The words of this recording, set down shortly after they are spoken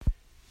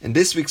In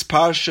this week's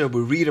Parsha,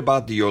 we read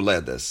about the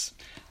Yoledes.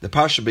 The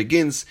Parsha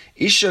begins,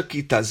 Isha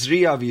ki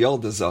tazriya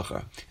v'yolda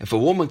zachar. If a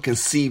woman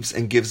conceives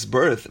and gives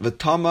birth,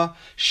 v'tama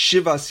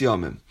shivas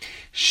yomim.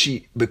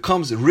 She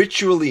becomes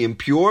ritually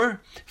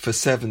impure for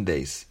 7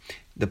 days.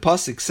 The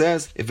pasuk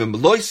says, "If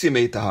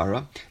imloisim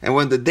tahara," and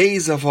when the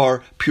days of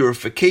our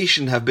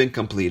purification have been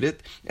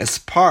completed, as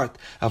part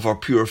of our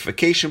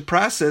purification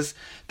process,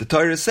 the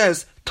Torah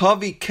says,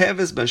 "Tavi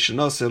keves ben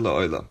shenase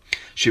la'ola."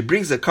 She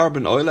brings a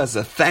carbon oil as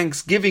a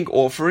thanksgiving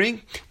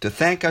offering to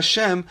thank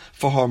Hashem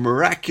for her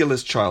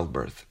miraculous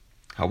childbirth.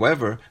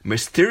 However,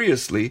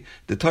 mysteriously,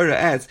 the Torah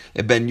adds,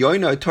 "Ben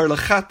yoina otor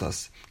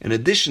lechatas." In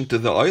addition to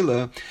the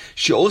oila,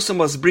 she also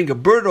must bring a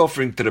bird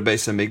offering to the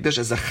Beis Hamikdash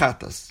as a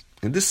chatas.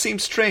 And this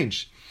seems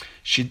strange.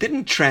 She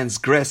didn't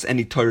transgress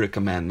any Torah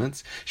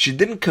commandments. She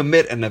didn't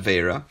commit an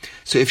avera.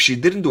 So if she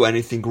didn't do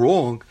anything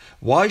wrong,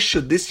 why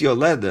should this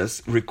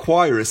Yoledes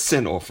require a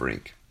sin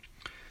offering?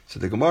 So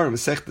the Gemara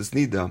Masechtas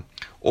Nida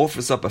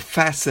offers up a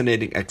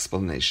fascinating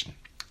explanation.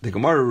 The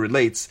Gemara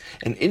relates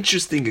an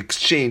interesting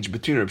exchange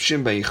between Reb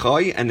Shimon ben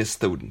Yochai and his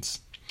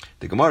students.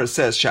 The Gemara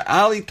says,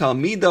 Sha'ali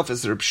talmidav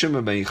es Reb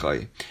Shimon ben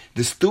Yochai.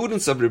 The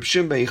students of Reb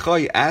Shimon ben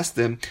Yochai asked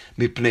him,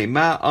 Mipnei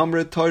ma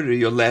amre Torah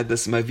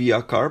Yoledes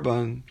mavia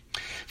karban.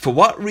 For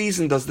what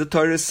reason does the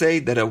Torah say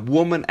that a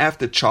woman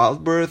after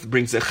childbirth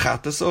brings a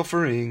chatas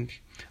offering?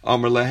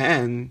 Amr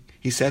lehen,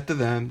 he said to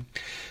them,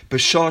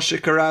 B'shah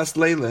shekaras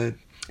leiled.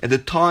 At the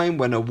time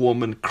when a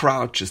woman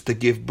crouches to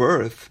give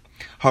birth,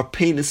 her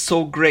pain is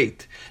so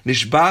great.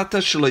 Nishbata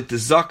shaloi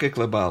tezakek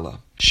lebala.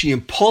 She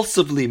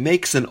impulsively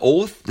makes an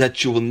oath that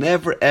she will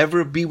never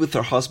ever be with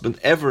her husband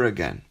ever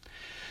again,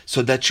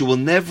 so that she will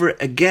never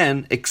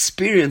again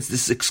experience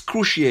this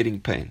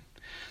excruciating pain.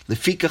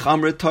 Lefikach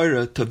amre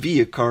Torah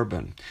taviyah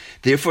karban.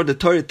 Therefore the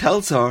Torah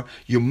tells her,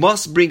 you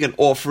must bring an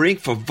offering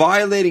for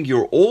violating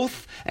your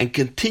oath and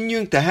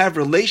continuing to have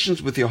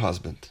relations with your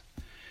husband.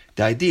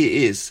 The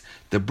idea is,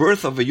 the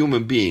birth of a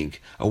human being,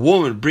 a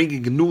woman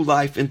bringing new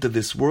life into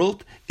this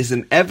world, is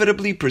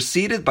inevitably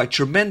preceded by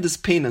tremendous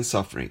pain and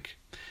suffering.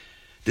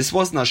 This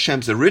wasn't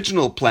Hashem's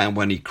original plan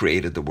when He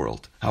created the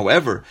world.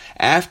 However,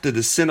 after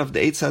the sin of the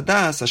Eitz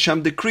Hadas,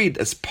 Hashem decreed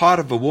as part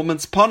of a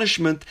woman's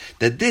punishment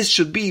that this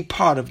should be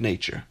part of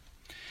nature.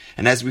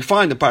 And as we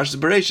find in Parshas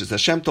Bereishis,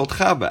 Hashem told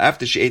Chava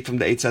after she ate from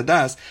the Eitz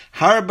Hadas,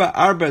 Harba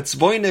arba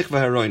tzvoinech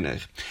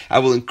v'haroinech. I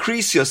will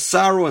increase your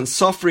sorrow and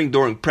suffering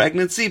during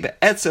pregnancy,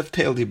 ve'etzef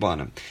teil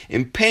dibanim.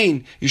 In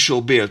pain you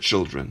shall bear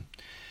children.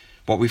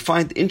 What we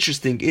find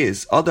interesting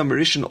is, Adam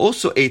Rishon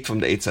also ate from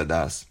the Eitz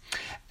Hadas.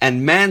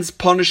 And man's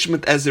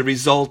punishment as a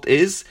result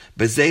is,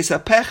 B'zeis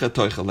hapecha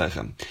toichel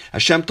lechem.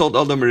 Hashem told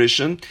Adam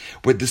Rishon,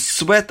 with the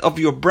sweat of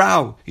your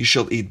brow you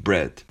shall eat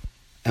bread.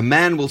 A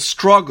man will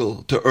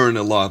struggle to earn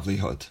a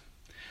livelihood.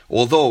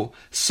 Although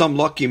some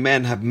lucky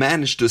men have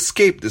managed to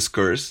escape this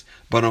curse,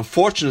 but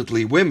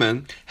unfortunately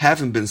women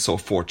haven't been so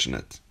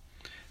fortunate.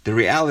 The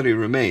reality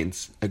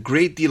remains, a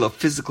great deal of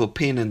physical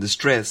pain and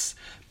distress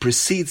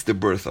precedes the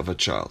birth of a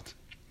child.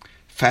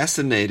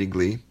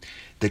 Fascinatingly,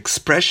 the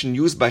expression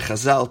used by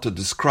Chazal to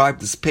describe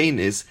this pain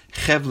is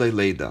chevle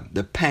leida,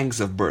 the pangs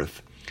of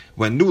birth.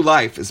 When new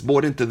life is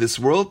brought into this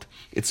world,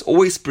 it's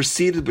always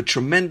preceded with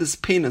tremendous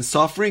pain and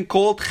suffering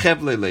called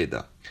chevle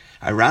leida.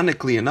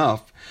 Ironically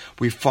enough,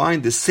 we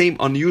find the same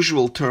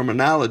unusual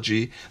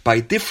terminology by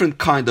a different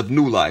kind of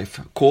new life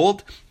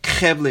called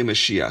chevle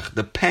Mashiach,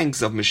 the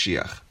pangs of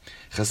Mashiach.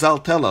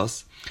 Chazal tell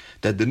us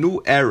that the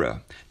new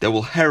era that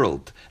will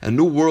herald a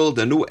new world,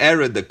 a new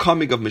era, the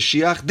coming of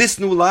Mashiach, this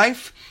new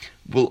life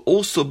will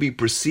also be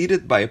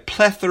preceded by a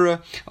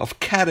plethora of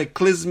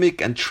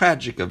cataclysmic and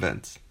tragic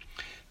events.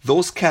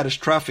 Those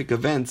catastrophic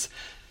events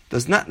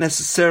does not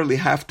necessarily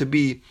have to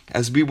be,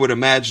 as we would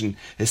imagine,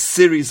 a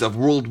series of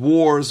world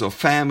wars or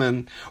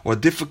famine or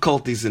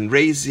difficulties in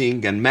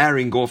raising and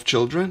marrying off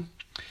children.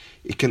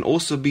 It can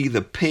also be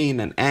the pain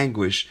and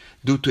anguish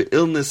due to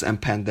illness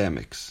and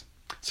pandemics.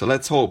 So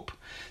let's hope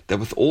that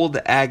with all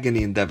the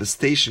agony and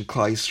devastation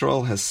Klal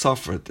Yisrael has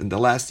suffered in the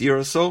last year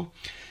or so,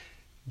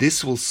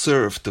 this will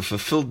serve to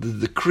fulfill the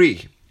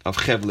decree of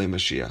Chevle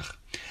Mashiach.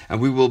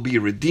 And we will be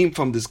redeemed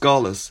from this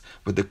galus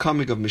with the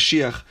coming of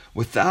Mashiach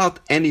without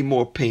any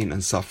more pain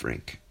and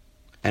suffering.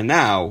 And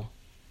now,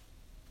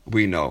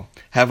 we know.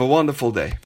 Have a wonderful day.